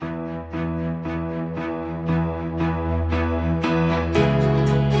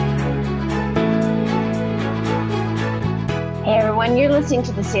and you're listening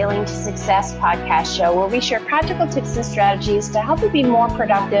to the Sailing to Success podcast show, where we share practical tips and strategies to help you be more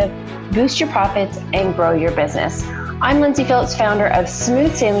productive, boost your profits, and grow your business. I'm Lindsay Phillips, founder of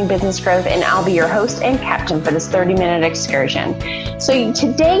Smooth Sailing Business Growth, and I'll be your host and captain for this 30-minute excursion. So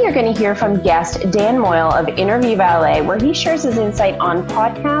today you're going to hear from guest Dan Moyle of Interview Valet, where he shares his insight on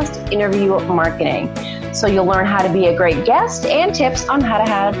podcast interview marketing. So you'll learn how to be a great guest and tips on how to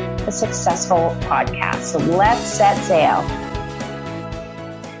have a successful podcast. So let's set sail.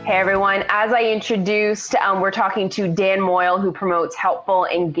 Hey everyone, as I introduced, we're talking to Dan Moyle, who promotes helpful,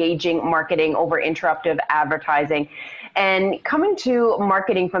 engaging marketing over interruptive advertising. And coming to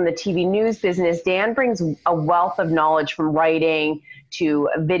marketing from the TV news business, Dan brings a wealth of knowledge from writing to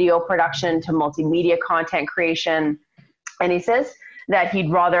video production to multimedia content creation. And he says that he'd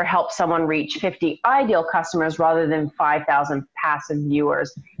rather help someone reach 50 ideal customers rather than 5,000 passive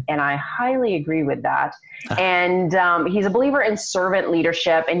viewers. And I highly agree with that. And he's a believer in servant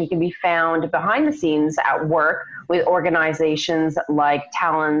leadership, and he can be found behind the scenes at work with organizations like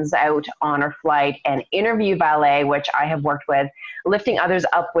Talons Out, Honor Flight, and Interview Valet, which I have worked with, lifting others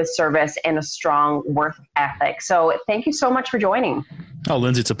up with service and a strong work ethic. So thank you so much for joining. Oh,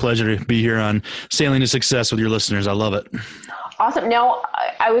 Lindsay, it's a pleasure to be here on Sailing to Success with your listeners. I love it. Awesome. Now,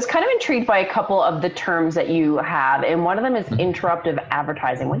 I was kind of intrigued by a couple of the terms that you have, and one of them is interruptive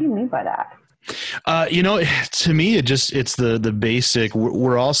advertising. What do you mean by that? To me, it's the basic.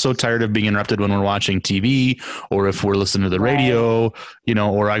 We're all so tired of being interrupted when we're watching TV or if we're listening to the radio,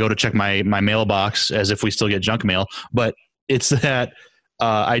 or I go to check my mailbox as if we still get junk mail. But it's that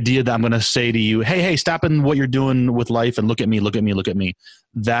idea that I'm going to say to you, hey, stop in what you're doing with life and look at me.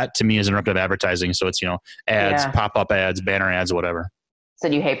 That to me is interruptive advertising. So it's, ads, pop-up ads, banner ads, whatever. So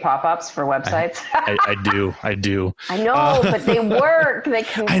do you hate pop-ups for websites? I do. I know, but they work. They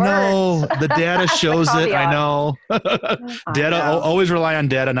convert. I know. The data shows it. I know. Always rely on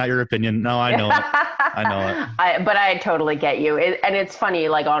data, not your opinion. No, I know it. I know it. But I totally get you. And it's funny,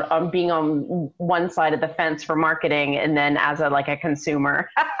 like on being on one side of the fence for marketing, and then as a consumer,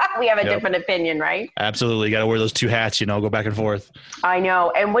 we have a different opinion, right? Absolutely. You got to wear those two hats, go back and forth. I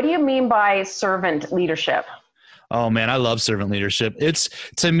know. And what do you mean by servant leadership? Oh man, I love servant leadership. It's,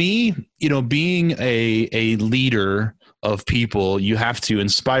 to me, being a leader of people, you have to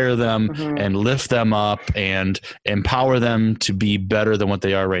inspire them and lift them up and empower them to be better than what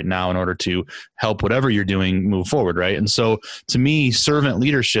they are right now in order to help whatever you're doing move forward, right? And so to me, servant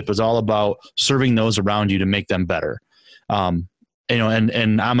leadership is all about serving those around you to make them better.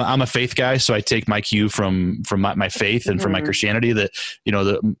 And I'm a faith guy, so I take my cue from my faith and from my Christianity that,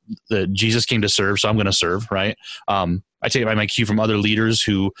 that Jesus came to serve, so I'm going to serve, right? I take my cue from other leaders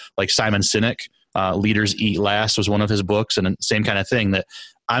who, like Simon Sinek, Leaders Eat Last was one of his books, and same kind of thing, that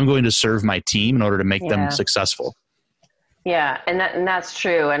I'm going to serve my team in order to make them successful. Yeah, and that's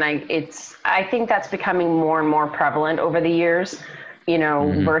true, and I think that's becoming more and more prevalent over the years.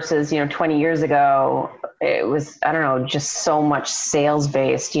 Versus, 20 years ago, it was, just so much sales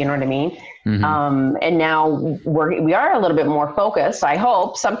based, you know what I mean? And now we are a little bit more focused, I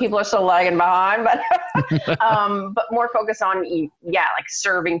hope. Some people are still lagging behind, but more focused on,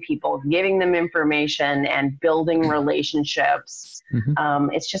 serving people, giving them information and building relationships.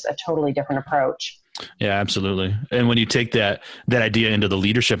 It's just a totally different approach. Yeah, absolutely. And when you take that idea into the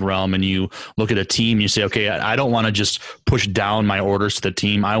leadership realm and you look at a team, you say, okay, I don't want to just push down my orders to the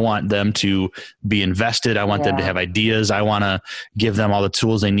team. I want them to be invested. I want them to have ideas. I want to give them all the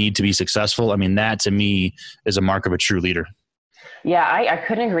tools they need to be successful. I mean, that to me is a mark of a true leader. Yeah, I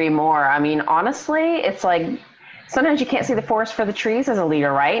couldn't agree more. I mean, honestly, it's like, sometimes you can't see the forest for the trees as a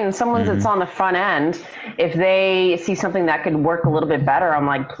leader, right? And someone that's on the front end, if they see something that could work a little bit better, I'm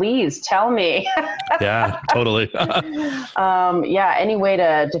like, please tell me. Yeah, totally. Any way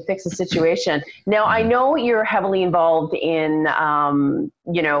to fix the situation. Now, I know you're heavily involved in,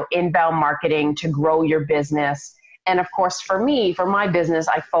 inbound marketing to grow your business. And of course, for my business,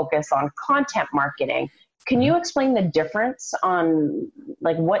 I focus on content marketing. Can you explain the difference on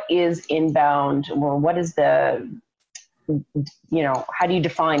what is inbound, or what is how do you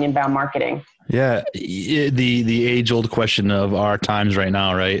define inbound marketing? Yeah. The age old question of our times right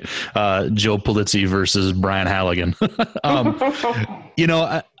now, right? Joe Pulizzi versus Brian Halligan.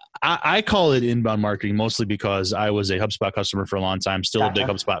 I call it inbound marketing mostly because I was a HubSpot customer for a long time, still a big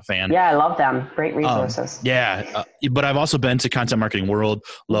HubSpot fan. Yeah, I love them. Great resources. But I've also been to Content Marketing World,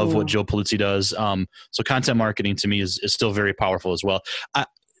 love what Joe Pulizzi does. So content marketing to me is still very powerful as well. I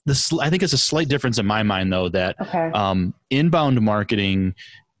think it's a slight difference in my mind, though, that inbound marketing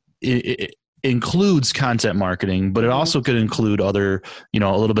it includes content marketing, but it also could include other,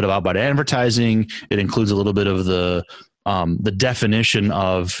 a little bit of outbound advertising. It includes a little bit of the the definition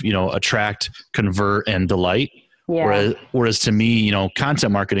of, attract, convert, and delight. Yeah. Whereas to me,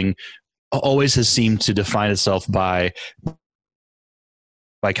 content marketing always has seemed to define itself by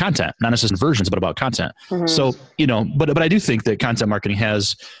content, not necessarily conversions, but about content. Mm-hmm. So, but I do think that content marketing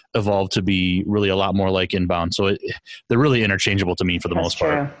has evolved to be really a lot more like inbound. So they're really interchangeable to me for the most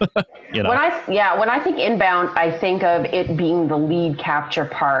part. When I think inbound, I think of it being the lead capture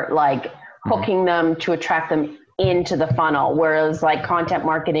part, like hooking them to attract them into the funnel. Whereas like content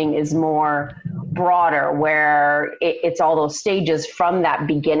marketing is more broader, where it's all those stages from that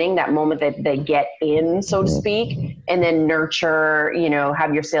beginning, that moment that they get in, so to speak, and then nurture,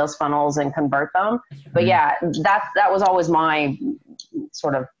 have your sales funnels and convert them. But yeah, that was always my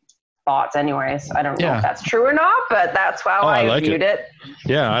sort of thoughts anyways. I don't know if that's true or not, but that's how I viewed it.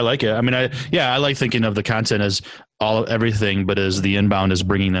 Yeah, I like it. I mean, I like thinking of the content as everything, but as the inbound is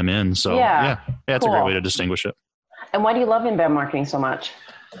bringing them in. So that's cool. A great way to distinguish it. And why do you love inbound marketing so much?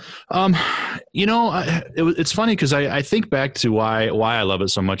 It's funny because I think back to why I love it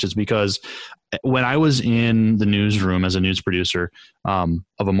so much is because when I was in the newsroom as a news producer of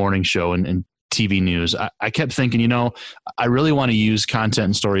a morning show and TV news, I kept thinking, I really want to use content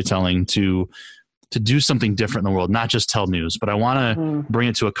and storytelling to do something different in the world, not just tell news, but I want to bring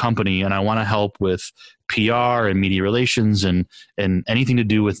it to a company, and I want to help with PR and media relations and anything to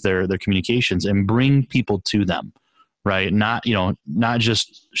do with their communications and bring people to them. Right. Not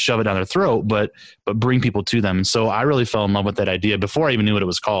just shove it down their throat, but bring people to them. And so I really fell in love with that idea before I even knew what it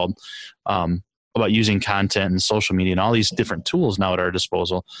was called, about using content and social media and all these different tools now at our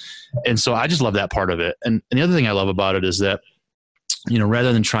disposal. And so I just love that part of it. And the other thing I love about it is that,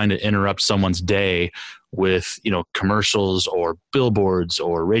 rather than trying to interrupt someone's day with, commercials or billboards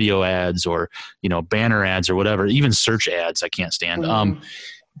or radio ads or, banner ads or whatever, even search ads, I can't stand.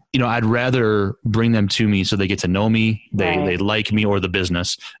 I'd rather bring them to me so they get to know me, they like me or the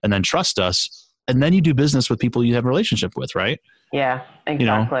business, and then trust us. And then you do business with people you have a relationship with, right? Yeah,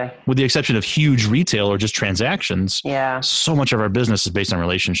 exactly. With the exception of huge retail or just transactions, so much of our business is based on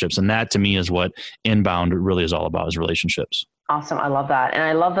relationships. And that to me is what inbound really is all about, is relationships. Awesome. I love that. And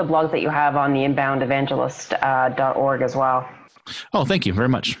I love the blog that you have on the inboundevangelist.org as well. Oh, thank you very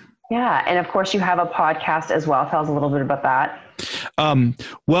much. Yeah. And of course you have a podcast as well. Tell us a little bit about that.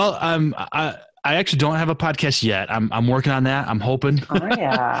 I actually don't have a podcast yet. I'm working on that. I'm hoping. Oh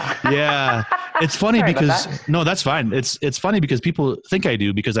yeah. Yeah. It's funny because no, that's fine. It's funny because people think I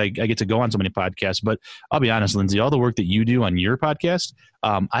do because I get to go on so many podcasts, but I'll be honest, Lindsay, all the work that you do on your podcast,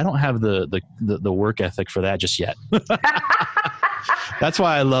 I don't have the work ethic for that just yet. That's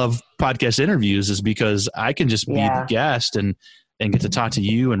why I love podcast interviews, is because I can just be the guest and get to talk to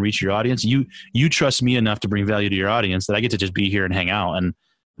you and reach your audience. You trust me enough to bring value to your audience that I get to just be here and hang out. And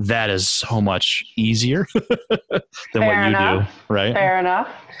that is so much easier than what you do. Right. Fair enough.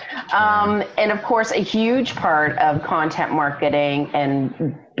 And of course, a huge part of content marketing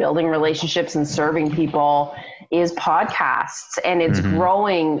and building relationships and serving people is podcasts, and it's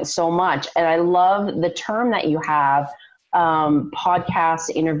growing so much. And I love the term that you have, podcast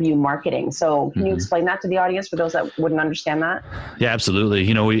interview marketing. So can you explain that to the audience for those that wouldn't understand that? Yeah,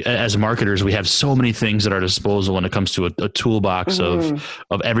 absolutely. We, as marketers, we have so many things at our disposal when it comes to a toolbox of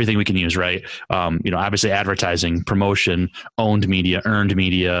everything we can use, right? Obviously advertising, promotion, owned media, earned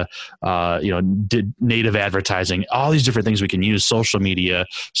media, native advertising, all these different things we can use, social media,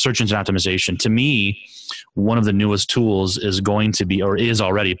 search engine optimization. To me, one of the newest tools is going to be, or is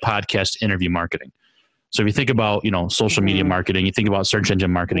already, podcast interview marketing. So if you think about, social media marketing, you think about search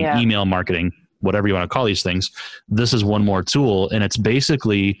engine marketing, email marketing, whatever you want to call these things, this is one more tool. And it's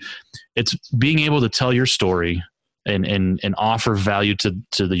basically, it's being able to tell your story and offer value to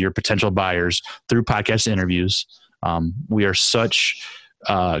your potential buyers through podcast interviews. We are such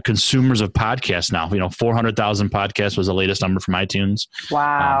consumers of podcasts now. 400,000 podcasts was the latest number from iTunes.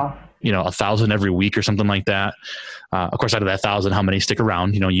 Wow. 1,000 every week or something like that. Of course, out of that 1,000, how many stick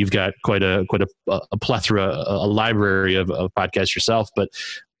around? You've got quite a plethora, a library of podcasts yourself, but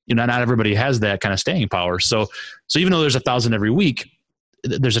not everybody has that kind of staying power. So even though there's 1,000 every week,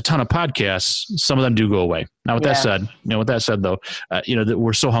 there's a ton of podcasts. Some of them do go away. Now, with that said, though,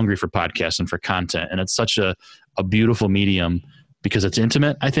 we're so hungry for podcasts and for content, and it's such a beautiful medium because it's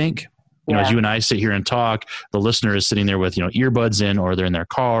intimate, I think. As you and I sit here and talk, the listener is sitting there with, earbuds in, or they're in their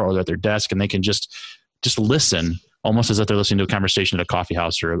car, or they're at their desk, and they can just listen almost as if they're listening to a conversation at a coffee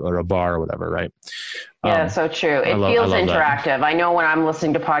house or a bar or whatever. Right. Yeah. So true. It feels interactive. That. I know when I'm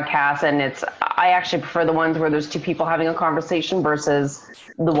listening to podcasts, and I actually prefer the ones where there's two people having a conversation versus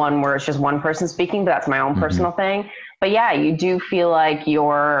the one where it's just one person speaking, but that's my own personal thing. But yeah, you do feel like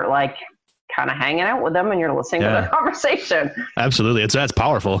you're like kind of hanging out with them and you're listening to their conversation. Absolutely. That's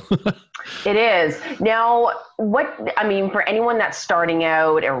powerful. It is. Now, for anyone that's starting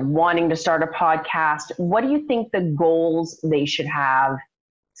out or wanting to start a podcast, what do you think the goals they should have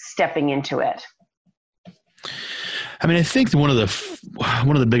stepping into it? I mean, I think one of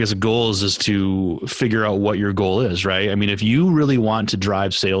the biggest goals is to figure out what your goal is, right? I mean, if you really want to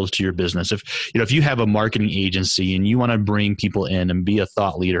drive sales to your business, if you have a marketing agency and you want to bring people in and be a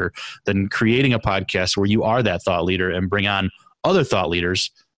thought leader, then creating a podcast where you are that thought leader and bring on other thought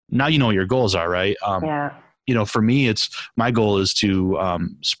leaders. Now you know what your goals are, right? For me, my goal is to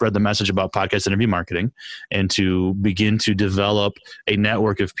spread the message about podcast interview marketing and to begin to develop a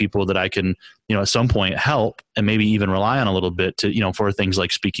network of people that I can, at some point help and maybe even rely on a little bit to, for things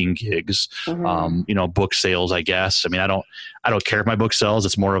like speaking gigs, book sales, I guess. I mean, I don't care if my book sells.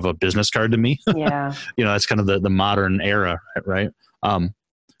 It's more of a business card to me. Yeah. That's kind of the modern era, right?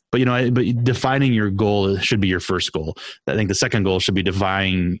 But defining your goal should be your first goal. I think the second goal should be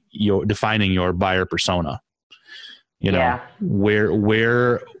defining your buyer persona.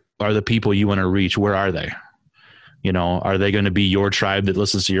 Where are the people you want to reach? Where are they? Are they going to be your tribe that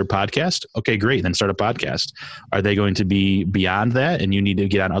listens to your podcast? Okay, great. Then start a podcast. Are they going to be beyond that and you need to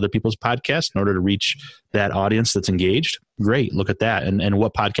get on other people's podcasts in order to reach that audience that's engaged? Great. Look at that. And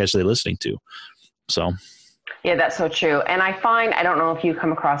what podcasts are they listening to? So. Yeah, that's so true. And I find, I don't know if you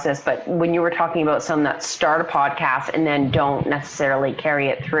come across this, but when you were talking about some that start a podcast and then don't necessarily carry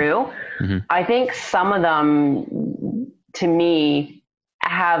it through, I think some of them, to me,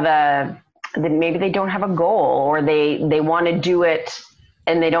 maybe they don't have a goal, or they want to do it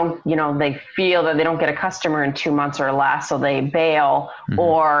and they don't, they feel that they don't get a customer in 2 months or less, so they bail,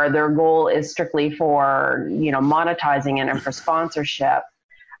 or their goal is strictly for, monetizing it and for sponsorship.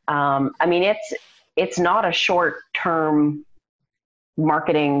 It's not a short-term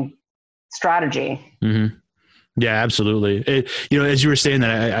marketing strategy. Mm-hmm. Yeah, absolutely. As you were saying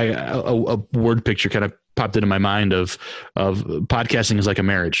that, a word picture kind of popped into my mind of podcasting is like a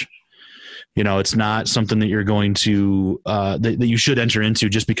marriage. It's not something that you're going to that you should enter into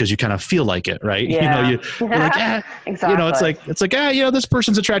just because you kind of feel like it, right? Yeah. You're like, exactly. It's like, this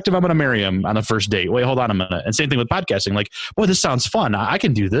person's attractive. I'm going to marry him on the first date. Wait, hold on a minute. And same thing with podcasting. Like, boy, this sounds fun. I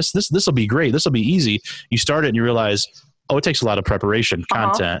can do this. This will be great. This will be easy. You start it and you realize, it takes a lot of preparation,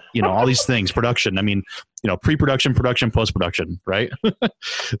 content, all these things, production. I mean, pre-production, production, post-production, right?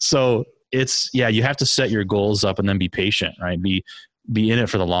 So you have to set your goals up and then be patient, right? Be in it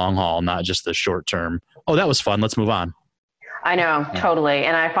for the long haul, not just the short term. Oh, that was fun. Let's move on. I know, totally.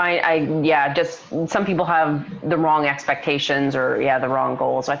 And I find, just some people have the wrong expectations or the wrong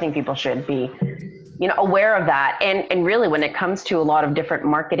goals. So I think people should be, aware of that. And really when it comes to a lot of different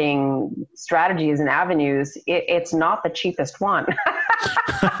marketing strategies and avenues, it's not the cheapest one.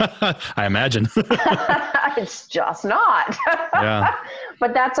 I imagine. It's just not. Yeah.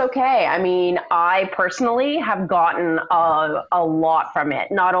 But that's okay. I mean, I personally have gotten a lot from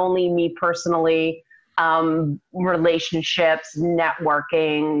it. Not only me personally, relationships,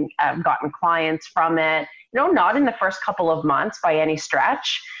 networking, I've gotten clients from it, not in the first couple of months by any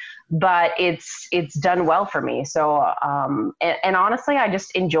stretch, but it's done well for me. So, and honestly, I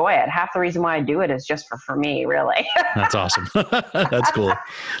just enjoy it. Half the reason why I do it is just for me, really. That's awesome. That's cool.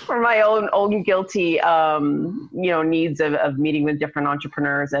 For my own guilty, needs of meeting with different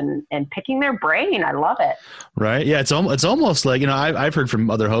entrepreneurs and picking their brain. I love it. Right. Yeah. It's almost like, I've heard from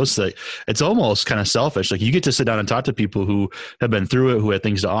other hosts that it's almost kind of selfish. Like you get to sit down and talk to people who have been through it, who had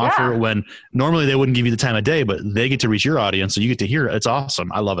things to offer when normally they wouldn't give you the time of day, but they get to reach your audience. So you get to hear it. It's awesome.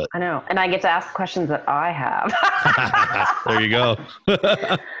 I love it. I know. And I get to ask questions that I have. There you go.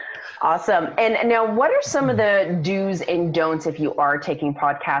 Awesome. And now what are some of the do's and don'ts if you are taking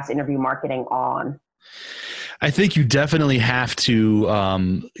podcast interview marketing on? I think you definitely have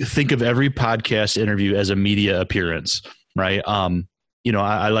to think of every podcast interview as a media appearance, right?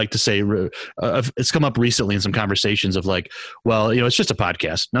 I like to say it's come up recently in some conversations of like, well, it's just a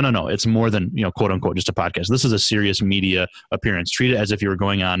podcast. No. It's more than, quote unquote, just a podcast. This is a serious media appearance. Treat it as if you were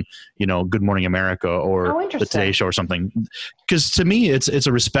going on, Good Morning America or the Today Show or something. Because to me, it's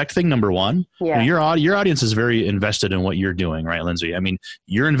a respect thing. Number one, your audience is very invested in what you're doing, right, Lindsay? I mean,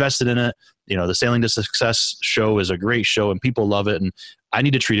 you're invested in it. The Sailing to Success show is a great show and people love it. And I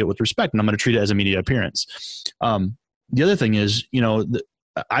need to treat it with respect, and I'm going to treat it as a media appearance. The other thing is,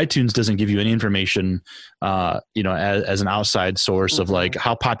 iTunes doesn't give you any information, as an outside source of like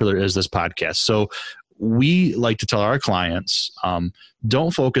how popular is this podcast. So we like to tell our clients,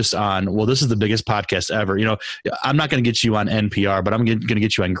 don't focus on, well, this is the biggest podcast ever. I'm not going to get you on NPR, but I'm going to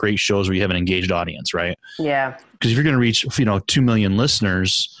get you on great shows where you have an engaged audience, right? Yeah. Because if you're going to reach, 2 million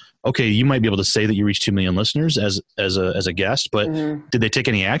listeners, okay, you might be able to say that you reached 2 million listeners as a guest, but did they take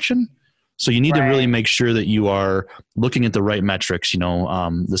any action? So you need to really make sure that you are looking at the right metrics,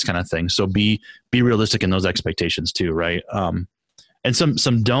 this kind of thing. So be realistic in those expectations too. Right. And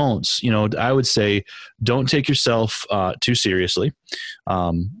some don'ts, I would say don't take yourself too seriously.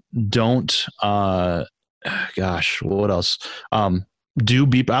 Don't, gosh, what else? I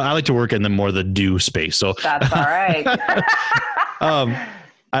like to work in the do space. So that's all right.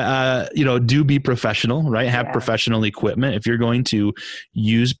 Do be professional, right? Have professional equipment. If you're going to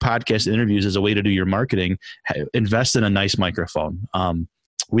use podcast interviews as a way to do your marketing, invest in a nice microphone.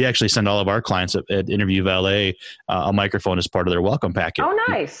 We actually send all of our clients at Interview Valet a microphone as part of their welcome packet. Oh,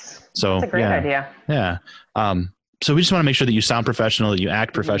 nice. So that's a great idea. Yeah. So we just want to make sure that you sound professional, that you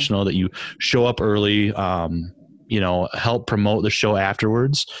act professional, that you show up early, help promote the show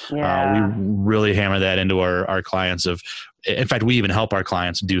afterwards. Yeah. We really hammer that into our clients in fact, we even help our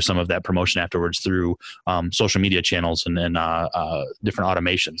clients do some of that promotion afterwards through social media channels and different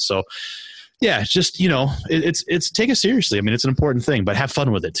automations. So yeah, just, it's take it seriously. I mean, it's an important thing, but have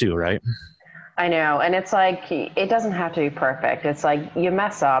fun with it too, right? I know. And it's like, it doesn't have to be perfect. It's like you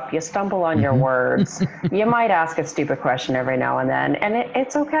mess up, you stumble on your words. You might ask a stupid question every now and then, and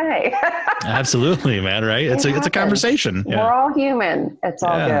it's okay. Absolutely, man. Right. It's a conversation. Yeah. We're all human. It's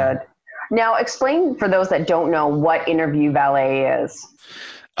all good. Now explain for those that don't know what Interview Valet is.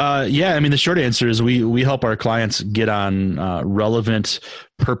 The short answer is we help our clients get on relevant,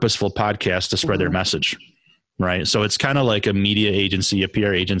 purposeful podcasts to spread their message. Right. So it's kind of like a media agency, a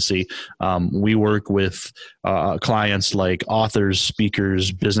PR agency. We work with clients like authors,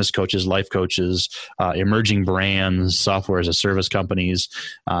 speakers, business coaches, life coaches, emerging brands, software as a service companies,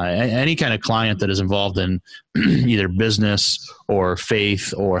 any kind of client that is involved in either business or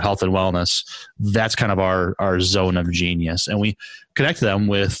faith or health and wellness. That's kind of our zone of genius. And we connect them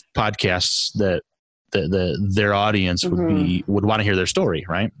with podcasts that their audience would want to hear their story.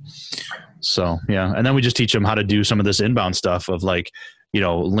 Right. So, yeah. And then we just teach them how to do some of this inbound stuff of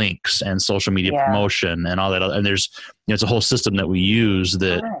links and social media promotion and all that. And there's, it's a whole system that we use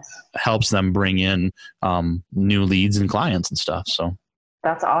that helps them bring in new leads and clients and stuff. So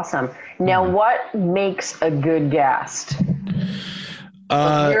that's awesome. Now, what makes a good guest?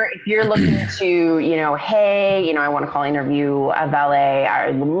 If you're looking to, hey, I want to call Interview Valet.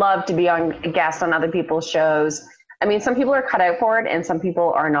 I would love to be on a guest on other people's shows. I mean, some people are cut out for it and some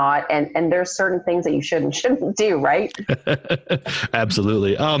people are not. And there's certain things that you shouldn't do, right?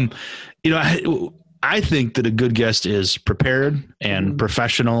 Absolutely. I think that a good guest is prepared and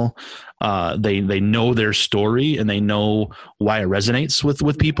professional. They know their story and they know why it resonates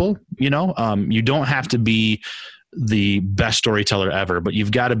with people. You don't have to be the best storyteller ever, but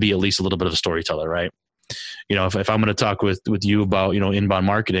you've got to be at least a little bit of a storyteller, right? If I'm going to talk with you about, inbound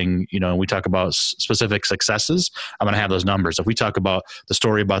marketing, and we talk about specific successes, I'm going to have those numbers. If we talk about the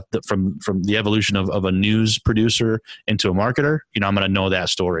story about from the evolution of a news producer into a marketer, I'm going to know that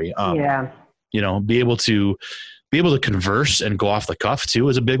story. Be able to converse and go off the cuff too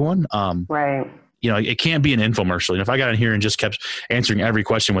is a big one. Right. It can't be an infomercial. If I got in here and just kept answering every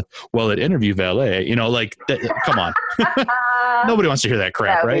question with, well, at Interview Valet, come on. Nobody wants to hear that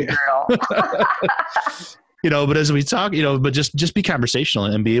crap, right? But as we talk, but just be conversational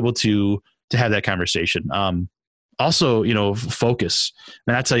and be able to have that conversation. Also, focus.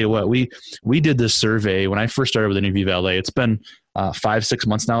 And I tell you what, we did this survey when I first started with Interview Valet. It's been 5-6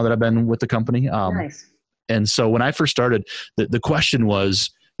 months now that I've been with the company. Nice. And so when I first started, the question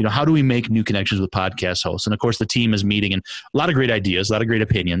was, how do we make new connections with podcast hosts? And of course, the team is meeting and a lot of great ideas, a lot of great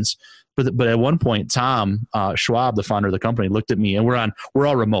opinions. But at one point, Tom Schwab, the founder of the company, looked at me, and we're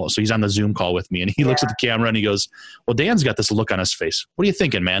all remote. So he's on the Zoom call with me, and he looks at the camera and he goes, well, Dan's got this look on his face. What are you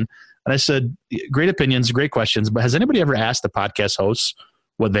thinking, man? And I said, great opinions, great questions. But has anybody ever asked the podcast hosts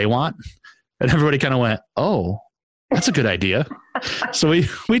what they want? And everybody kind of went, oh, that's a good idea. So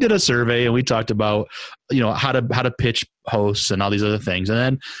we did a survey and we talked about, how to pitch hosts and all these other things.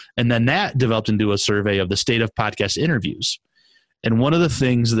 And then that developed into a survey of the state of podcast interviews. And one of the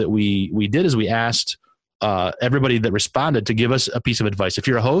things that we did is we asked everybody that responded to give us a piece of advice. If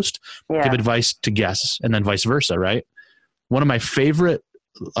you're a host, give advice to guests, and then vice versa, right? One of my favorite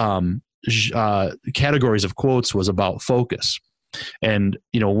categories of quotes was about focus. And,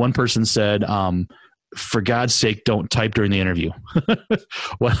 one person said, for God's sake, don't type during the interview.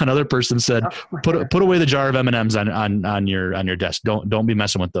 Well, another person said, put away the jar of M&Ms on your desk. Don't be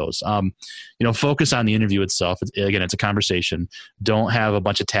messing with those. Focus on the interview itself. It's a conversation. Don't have a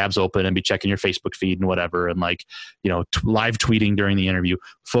bunch of tabs open and be checking your Facebook feed and whatever. And live tweeting during the interview.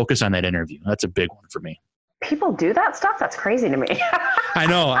 Focus on that interview. That's a big one for me. people do that stuff? That's crazy to me. I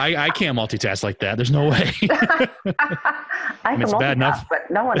know. I can't multitask like that. There's no way. I can it's bad enough, but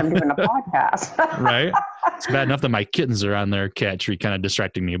no one. I'm doing a podcast. Right? It's bad enough that my kittens are on their cat tree kind of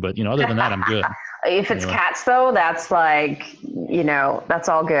distracting me. But, other than that, I'm good. If it's cats, though, that's like, that's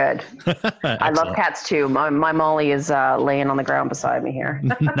all good. I love cats, too. My Molly is laying on the ground beside me here.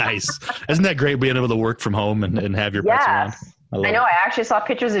 Nice. Isn't that great being able to work from home and have your pets around? I know. I actually saw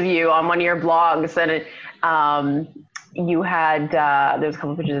pictures of you on one of your blogs, and you had there's a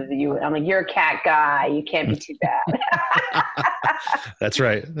couple of pictures of you. I'm like, you're a cat guy. You can't be too bad. That's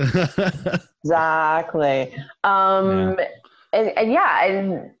right. Exactly. And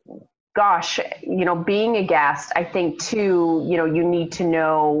gosh, being a guest, I think too, you need to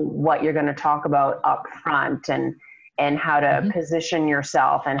know what you're going to talk about up front and how to position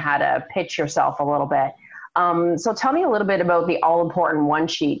yourself and how to pitch yourself a little bit. So tell me a little bit about the all-important one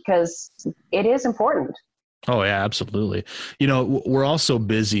sheet, because it is important. Oh, yeah, absolutely. We're all so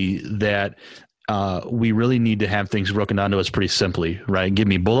busy that we really need to have things broken down to us pretty simply, right? Give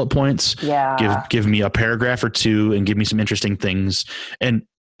me bullet points. Yeah. Give me a paragraph or two and give me some interesting things. And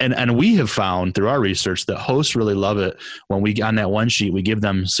we have found through our research that hosts really love it when on that one sheet, we give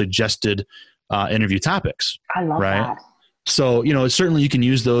them suggested interview topics. I love that. So, certainly you can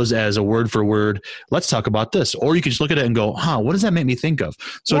use those as a word for word. Let's talk about this. Or you can just look at it and go, what does that make me think of?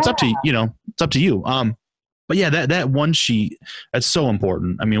 So it's up to, it's up to you. But yeah, that one sheet, that's so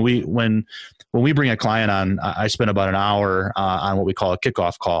important. I mean, when we bring a client on, I spend about an hour on what we call a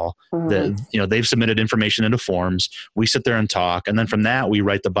kickoff call. That they've submitted information into forms. We sit there and talk, and then from that we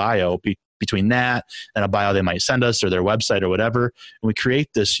write the bio between that and a bio they might send us or their website or whatever, and we create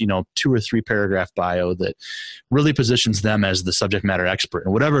this 2 or 3 paragraph bio that really positions them as the subject matter expert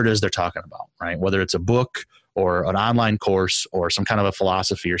in whatever it is they're talking about. Right? Whether it's a book or an online course or some kind of a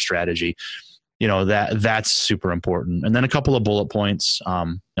philosophy or strategy. That's super important. And then a couple of bullet points.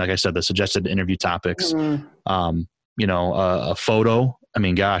 Like I said, the suggested interview topics, a photo. I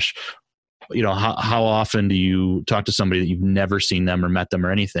mean, gosh, how often do you talk to somebody that you've never seen them or met them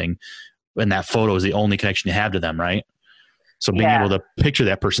or anything? And that photo is the only connection you have to them. Right. So being able to picture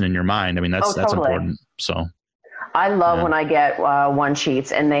that person in your mind, I mean, that's important. So I love when I get one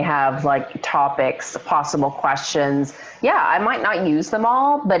sheets and they have like topics, possible questions. Yeah, I might not use them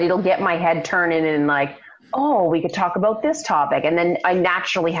all, but it'll get my head turning and like, oh, we could talk about this topic. And then I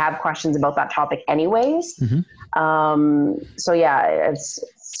naturally have questions about that topic anyways. So yeah, it's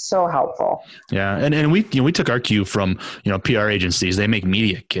so helpful. Yeah. And we took our cue from, PR agencies. They make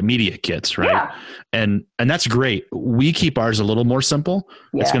media kits, right? Yeah. And that's great. We keep ours a little more simple.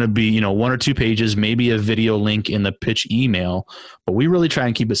 Yeah. It's going to be, 1 or 2 pages, maybe a video link in the pitch email, but we really try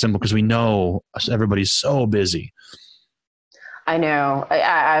and keep it simple because we know everybody's so busy. I know.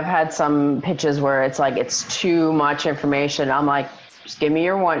 I've had some pitches where it's like, it's too much information. I'm like, just give me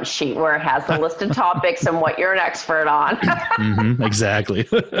your one sheet where it has the listed topics and what you're an expert on. Exactly.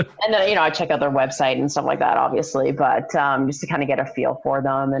 And then, I check out their website and stuff like that, obviously, but just to kind of get a feel for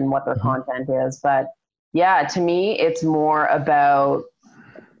them and what their content is. But yeah, to me, it's more about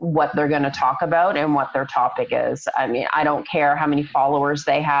what they're going to talk about and what their topic is. I mean, I don't care how many followers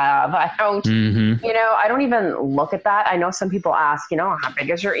they have. I don't, I don't even look at that. I know some people ask, how big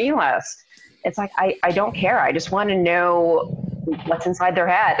is your e-list? It's like, I don't care. I just want to know what's inside their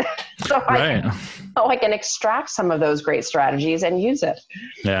head. So I can extract some of those great strategies and use it.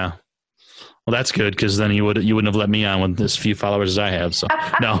 Yeah. Well, that's good, because then you wouldn't have let me on with as few followers as I have. So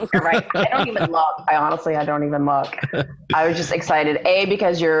no, you're right. I don't even look. I don't even look. I was just excited,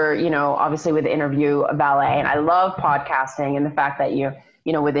 because you're, obviously with Interview Valet, and I love podcasting and the fact that you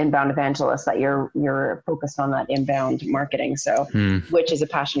with Inbound Evangelists, that you're focused on that inbound marketing. So, which is a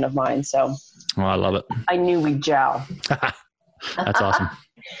passion of mine. So, well, I love it. I knew we'd gel. That's awesome.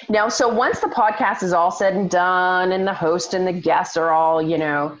 Now, so once the podcast is all said and done and the host and the guests are all,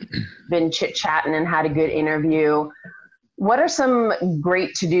 been chit-chatting and had a good interview, what are some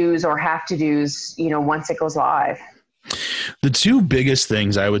great to-dos or have-to-dos, once it goes live? The 2 biggest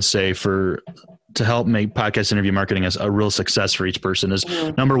things I would say to help make podcast interview marketing as a real success for each person is,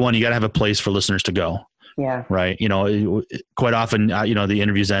 number 1, you got to have a place for listeners to go. Yeah. Right. Quite often, the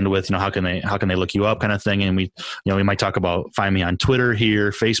interviews end with, how can they look you up kind of thing. And we might talk about find me on Twitter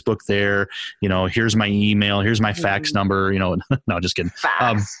here, Facebook there, here's my email, here's my fax number, no, just kidding.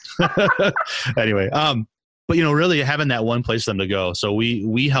 Anyway. But really having that one place for them to go. So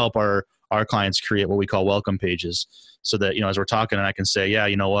we help our clients create what we call welcome pages, so that, as we're talking, and I can say, yeah,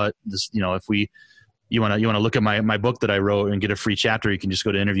 you know what, this, if you want to look at my book that I wrote and get a free chapter, you can just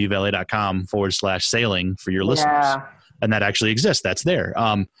go to interviewvalet.com/sailing for your listeners. and that actually exists. That's there.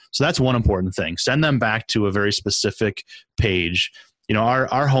 So that's one important thing. Send them back to a very specific page.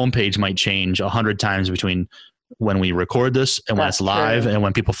 Our homepage might change 100 times between when we record this and when it's live and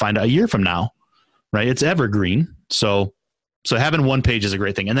when people find out a year from now, right? It's evergreen. So having one page is a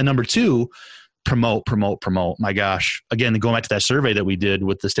great thing. And then number 2, promote. My gosh. Again, going back to that survey that we did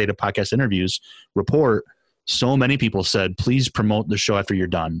with the State of Podcast Interviews report, so many people said, please promote the show after you're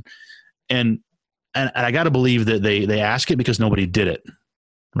done. And I got to believe that they ask it because nobody did it.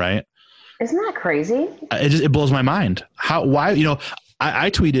 Right. Isn't that crazy? It blows my mind. Why,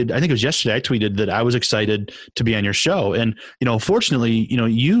 I tweeted, I think it was yesterday, I tweeted that I was excited to be on your show. And, fortunately,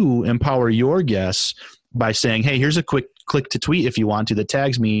 you empower your guests by saying, hey, here's a quick click to tweet if you want to that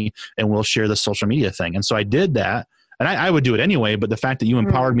tags me and we'll share the social media thing. And so I did that. And I would do it anyway, but the fact that you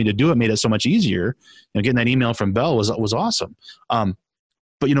empowered me to do it made it so much easier. Getting that email from Bell was awesome.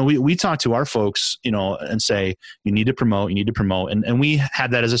 But, we talk to our folks, and say, you need to promote. And we had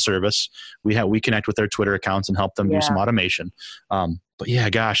that as a service. We connect with their Twitter accounts and help them do some automation. But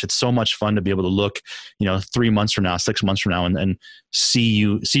yeah, gosh, it's so much fun to be able to look, 3 months from now, 6 months from now, and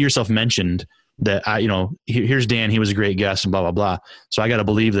see yourself mentioned that here's Dan, he was a great guest and blah, blah, blah. So I got to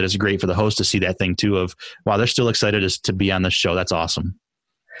believe that it's great for the host to see that thing too of, wow, they're still excited to be on the show. That's awesome.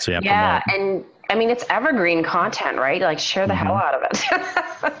 So yeah. Promote. And I mean, it's evergreen content, right? Like share the hell out of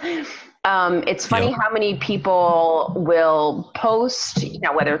it. It's funny how many people will post,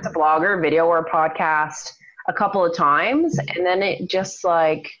 whether it's a blog or a video or a podcast a couple of times, and then it just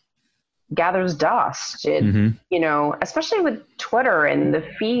like gathers dust. Especially with Twitter and the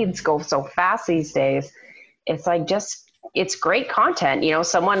feeds go so fast these days. It's like it's great content.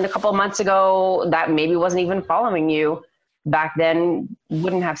 Someone a couple of months ago that maybe wasn't even following you back then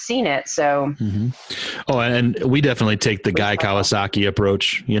wouldn't have seen it. So, Oh, and we definitely take the Guy Kawasaki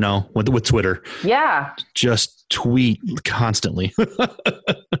approach, with Twitter. Yeah. Just tweet constantly.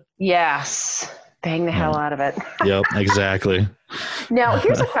 Yes. Bang the hell out of it. Yep, exactly. Now,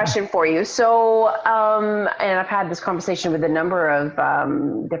 here's a question for you. So, and I've had this conversation with a number of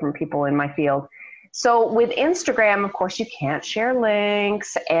different people in my field. So with Instagram, of course, you can't share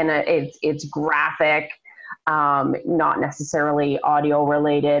links, and it's graphic, not necessarily audio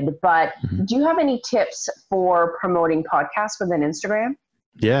related. But do you have any tips for promoting podcasts within Instagram?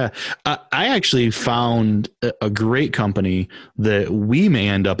 Yeah. I actually found a great company that we may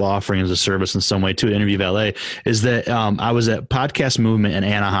end up offering as a service in some way to Interview Valet is that I was at Podcast Movement in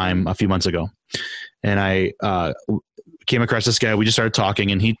Anaheim a few months ago, and I came across this guy. We just started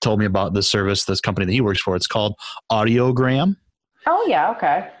talking, and he told me about this service, this company that he works for. It's called Audiogram. Oh, yeah.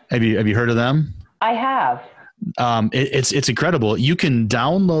 Okay. Have you heard of them? I have. It's incredible. You can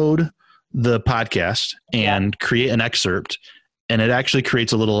download the podcast and create an excerpt, and it actually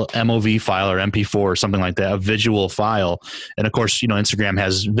creates a little MOV file or MP4 or something like that, a visual file. And of course, Instagram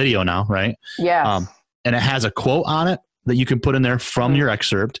has video now, right? Yeah. And it has a quote on it that you can put in there from your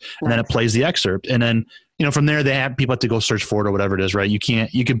excerpt, and then it plays the excerpt. And then, from there, people have to go search for it or whatever it is, right? You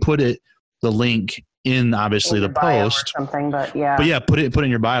can put the link in obviously the post or something, but put it in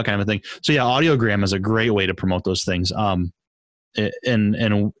your bio kind of a thing. So yeah, Audiogram is a great way to promote those things. And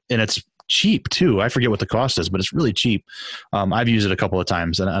it's cheap too. I forget what the cost is, but it's really cheap. I've used it a couple of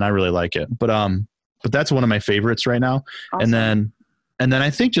times and I really like it, but that's one of my favorites right now. Awesome. And then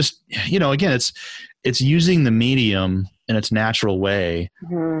I think just, again, it's using the medium in its natural way,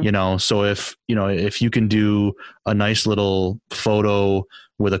 so if you can do a nice little photo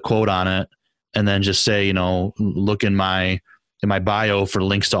with a quote on it, and then just say, look in my bio for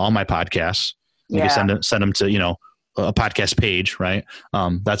links to all my podcasts. You can send them to, a podcast page, right?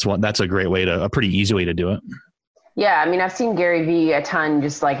 That's a great way a pretty easy way to do it. Yeah. I mean, I've seen Gary Vee a ton,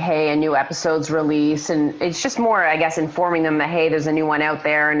 just like, hey, a new episode's release. And it's just more, I guess, informing them that, hey, there's a new one out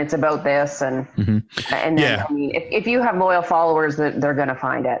there and it's about this. And, and then, I mean, if you have loyal followers, they're going to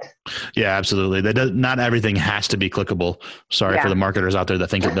find it. Yeah, absolutely. Not everything has to be clickable. Sorry for the marketers out there that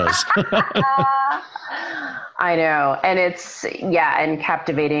think it does. I know. And and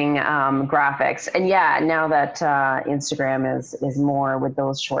captivating graphics. And now that Instagram is more with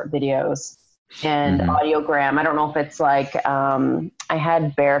those short videos and Audiogram. I don't know if it's like, I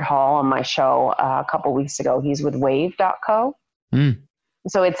had Baird Hall on my show a couple weeks ago. He's with wave.co.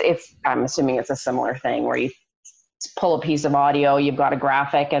 So it's, I'm assuming it's a similar thing where you pull a piece of audio, you've got a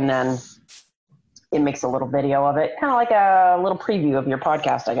graphic, and then it makes a little video of it. Kind of like a little preview of your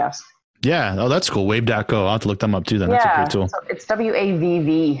podcast, I guess. Yeah. Oh, that's cool. Wave.co. I'll have to look them up too then. That's a great tool. So it's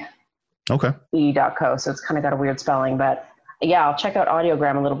WAVV. Okay. E.co. So it's kind of got a weird spelling, but yeah, I'll check out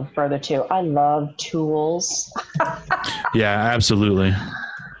Audiogram a little bit further too. I love tools. Yeah, absolutely.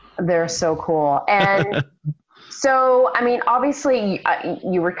 They're so cool. And So, I mean, obviously,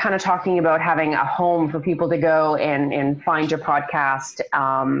 you were kind of talking about having a home for people to go and find your podcast.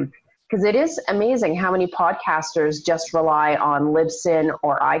 Because it is amazing how many podcasters just rely on Libsyn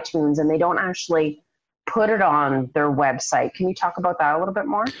or iTunes, and they don't actually put it on their website. Can you talk about that a little bit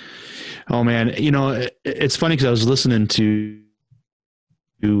more? Oh man, it's funny because I was listening to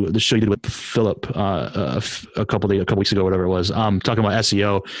the show you did with Philip a couple weeks ago, whatever it was, talking about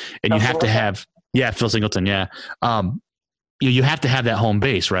SEO, and you have to have, Phil Singleton, you have to have that home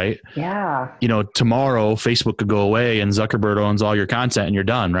base, right? Yeah. Tomorrow Facebook could go away and Zuckerberg owns all your content and you're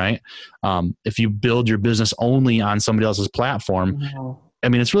done, right? If you build your business only on somebody else's platform, I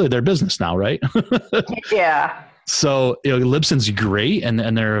mean, it's really their business now, right? Yeah. So, Libsyn's great.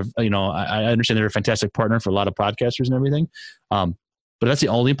 And they're, I understand they're a fantastic partner for a lot of podcasters and everything. But that's the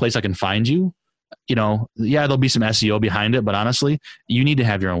only place I can find you. There'll be some SEO behind it, but honestly, you need to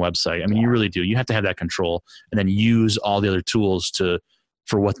have your own website. I mean, you really do. You have to have that control and then use all the other tools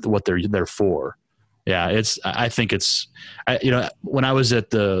for what they're for. Yeah. I think when I was at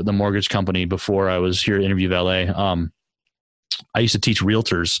the mortgage company before I was here at Interview Valet, I used to teach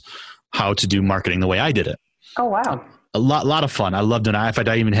realtors how to do marketing the way I did it. Oh, wow. A lot of fun. I loved it. In fact,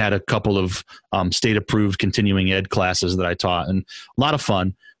 I even had a couple of state approved continuing ed classes that I taught, and a lot of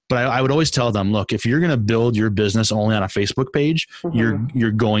fun. But I would always tell them, look, if you're going to build your business only on a Facebook page,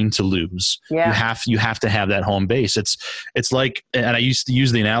 you're going to lose. Yeah. You have to have that home base. It's like, and I used to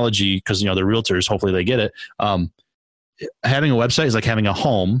use the analogy because the realtors, hopefully they get it. Having a website is like having a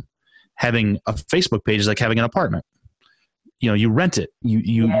home. Having a Facebook page is like having an apartment. You rent it.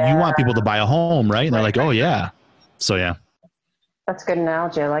 You want people to buy a home, right? And they're like, oh yeah. So yeah. That's a good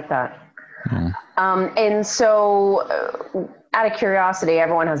analogy. I like that. And so out of curiosity,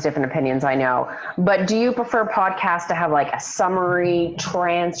 everyone has different opinions, I know, but do you prefer podcasts to have like a summary,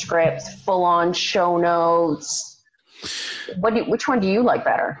 transcripts, full on show notes? Which one do you like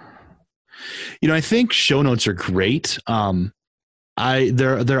better? I think show notes are great.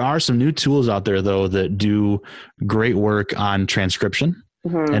 There are some new tools out there though that do great work on transcription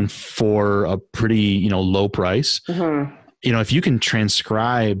and for a pretty, low price. If you can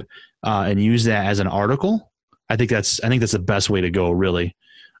transcribe and use that as an article, I think that's the best way to go, really.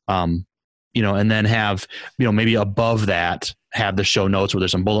 And then have, maybe above that, have the show notes where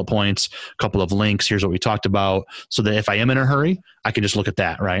there's some bullet points, a couple of links. Here's what we talked about. So that if I am in a hurry, I can just look at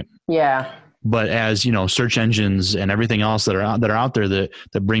that. Right. Yeah. But as search engines and everything else that are out there that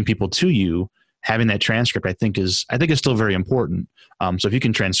bring people to you, having that transcript, I think is still very important. So if you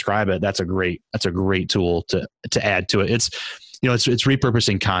can transcribe it, that's a great tool to add to it. It's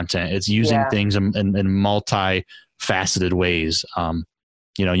repurposing content. It's using things in multi-faceted ways.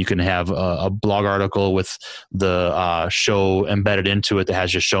 You can have a blog article with the show embedded into it that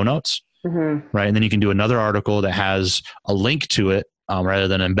has just show notes, right? And then you can do another article that has a link to it rather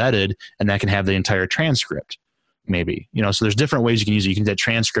than embedded, and that can have the entire transcript. Maybe, so there's different ways you can use it. You can get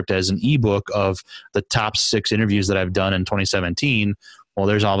transcript as an ebook of the top 6 interviews that I've done in 2017. Well,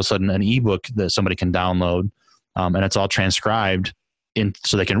 there's all of a sudden an ebook that somebody can download, and it's all transcribed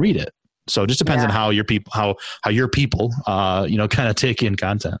so they can read it. So it just depends on how your people, kind of take in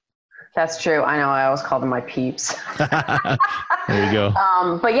content. That's true. I know. I always call them my peeps. There you go.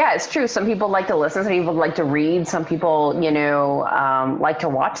 But yeah, it's true. Some people like to listen. Some people like to read. Some people, like to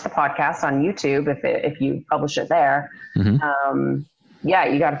watch the podcast on YouTube if you publish it there. You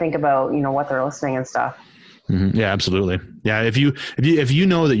got to think about, what they're listening and stuff. Yeah, absolutely. Yeah. If you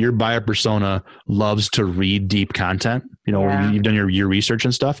know that your buyer persona loves to read deep content, you've done your research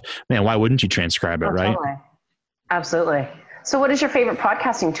and stuff, man, why wouldn't you transcribe it? Right. Totally. Absolutely. So what is your favorite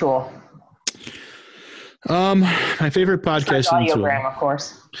podcasting tool? My favorite podcasting tool, Audiogram, of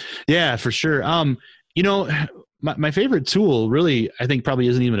course. Yeah, for sure. My favorite tool really, I think probably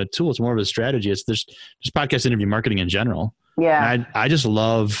isn't even a tool. It's more of a strategy. It's just podcast interview marketing in general. Yeah. And I just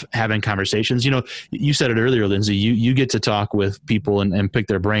love having conversations. You said it earlier, Lindsay, you get to talk with people and pick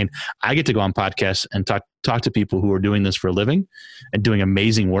their brain. I get to go on podcasts and talk to people who are doing this for a living and doing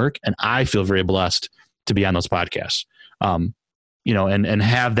amazing work. And I feel very blessed to be on those podcasts. And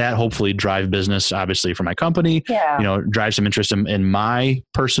have that hopefully drive business, obviously, for my company, drive some interest in my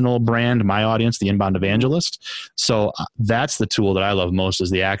personal brand, my audience, the inbound evangelist. So that's the tool that I love most,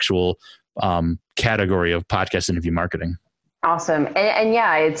 is the actual category of podcast interview marketing. Awesome. And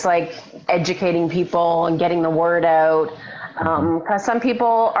yeah, it's like educating people and getting the word out. Because some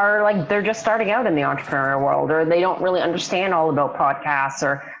people are like, they're just starting out in the entrepreneurial world, or they don't really understand all about podcasts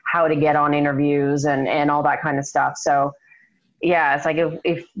or how to get on interviews and all that kind of stuff. So yeah, it's like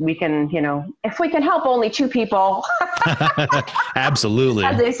if we can help only 2 people. Absolutely.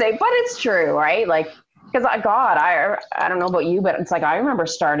 As they say, but it's true, right? Like Because I don't know about you, but it's like, I remember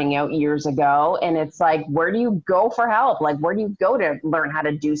starting out years ago, and it's like, where do you go for help? Like, where do you go to learn how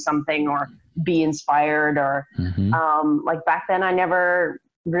to do something or be inspired? Or like back then, I never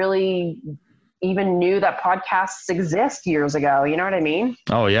really even knew that podcasts exist years ago. You know what I mean?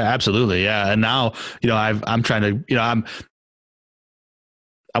 Oh yeah, absolutely. Yeah. And now, I'm trying to,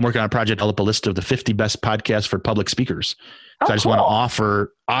 I'm working on a project to develop a list of the 50 best podcasts for public speakers. So I just want to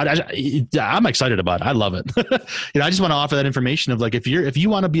offer, I'm excited about it. I love it. I just want to offer that information of like, if you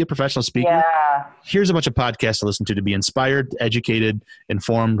want to be a professional speaker, here's a bunch of podcasts to listen to be inspired, educated,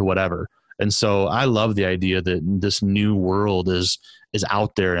 informed, whatever. And so I love the idea that this new world is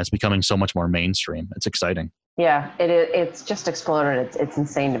out there and it's becoming so much more mainstream. It's exciting. Yeah, it's just exploded. It's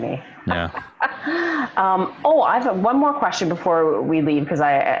insane to me. Yeah. I have one more question before we leave, because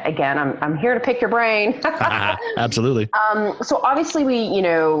I'm here to pick your brain. Absolutely. So obviously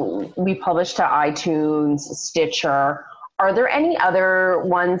we publish to iTunes, Stitcher. Are there any other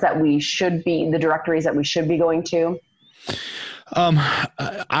ones that the directories that we should be going to?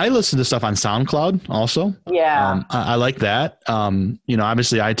 I listen to stuff on SoundCloud also. Yeah. I like that.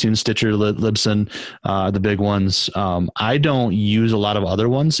 Obviously iTunes, Stitcher, Libsyn, the big ones. I don't use a lot of other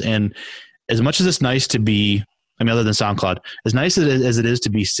ones. And as much as it's nice to be, other than SoundCloud, as nice as it is to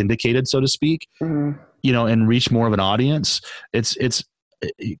be syndicated, so to speak, and reach more of an audience, it's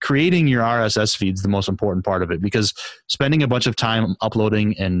creating your RSS feeds the most important part of it, because spending a bunch of time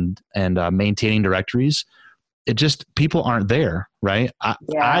uploading and maintaining directories, people aren't there, right?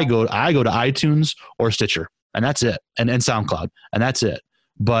 I go to iTunes or Stitcher, and that's it, and SoundCloud, and that's it.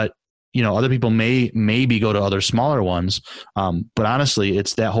 But other people maybe go to other smaller ones. But honestly,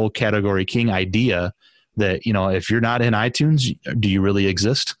 it's that whole category king idea that, if you're not in iTunes, do you really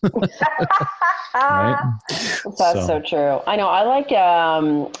exist? Right? That's so true. I know. I like,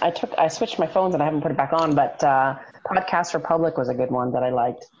 I switched my phones and I haven't put it back on, but Podcast Republic was a good one that I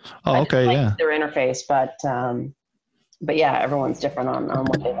liked. Oh, okay. Yeah. Their interface, but yeah, everyone's different on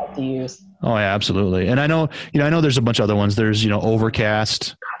what they like to use. Oh yeah, absolutely. And I know there's a bunch of other ones. There's,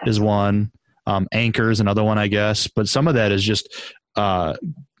 Overcast is one, Anchor is another one, I guess. But some of that is just,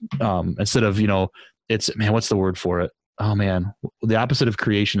 instead of, it's, man, what's the word for it? Oh man, the opposite of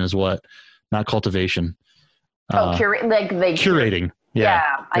creation is what? Not cultivation. Curating. Yeah.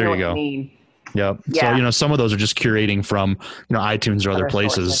 I know what you mean. Yep. Yeah. So, some of those are just curating from, iTunes or other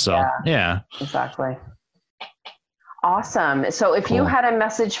places. Sources, so yeah. Exactly. Awesome. So if you had a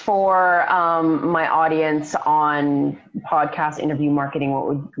message for my audience on podcast interview marketing, what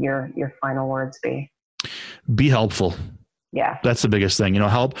would your final words be? Be helpful. Yeah. That's the biggest thing,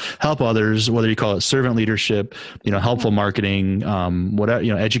 help others, whether you call it servant leadership, helpful marketing, whatever,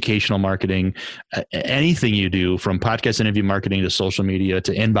 educational marketing, anything you do, from podcast interview marketing to social media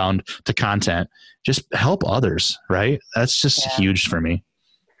to inbound to content, just help others. Right. That's just huge for me.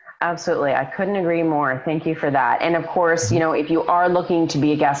 Absolutely. I couldn't agree more. Thank you for that. And of course, if you are looking to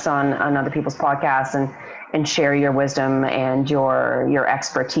be a guest on other people's podcasts and share your wisdom and your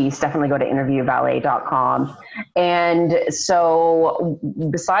expertise, definitely go to interviewvalet.com. And so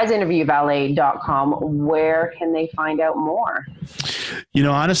besides interviewvalet.com, where can they find out more?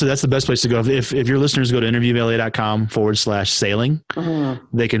 Honestly, that's the best place to go. If your listeners go to interviewvalet.com/sailing,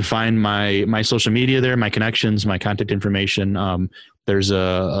 they can find my social media there, my connections, my contact information. There's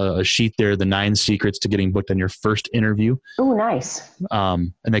a sheet there, the 9 secrets to getting booked on your first interview. Oh, nice.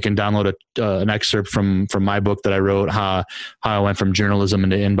 And they can download an excerpt from my book that I wrote, how I went from journalism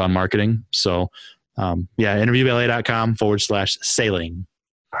into inbound marketing. So, interviewvalet.com/sailing.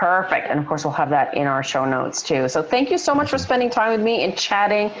 Perfect. And of course, we'll have that in our show notes too. So thank you so much for spending time with me and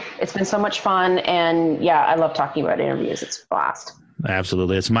chatting. It's been so much fun. And I love talking about interviews. It's a blast.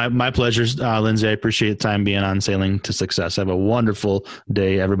 Absolutely. It's my pleasure, Lindsay. I appreciate the time being on Sailing to Success. Have a wonderful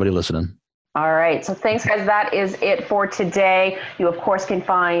day, everybody listening. All right. So thanks, guys. That is it for today. You, of course, can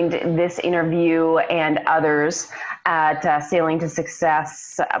find this interview and others at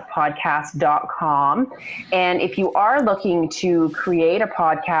sailingtosuccesspodcast.com. And if you are looking to create a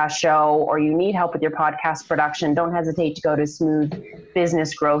podcast show or you need help with your podcast production, don't hesitate to go to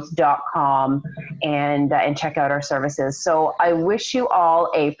smoothbusinessgrowth.com and check out our services. So I wish you all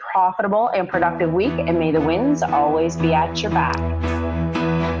a profitable and productive week, and may the winds always be at your back.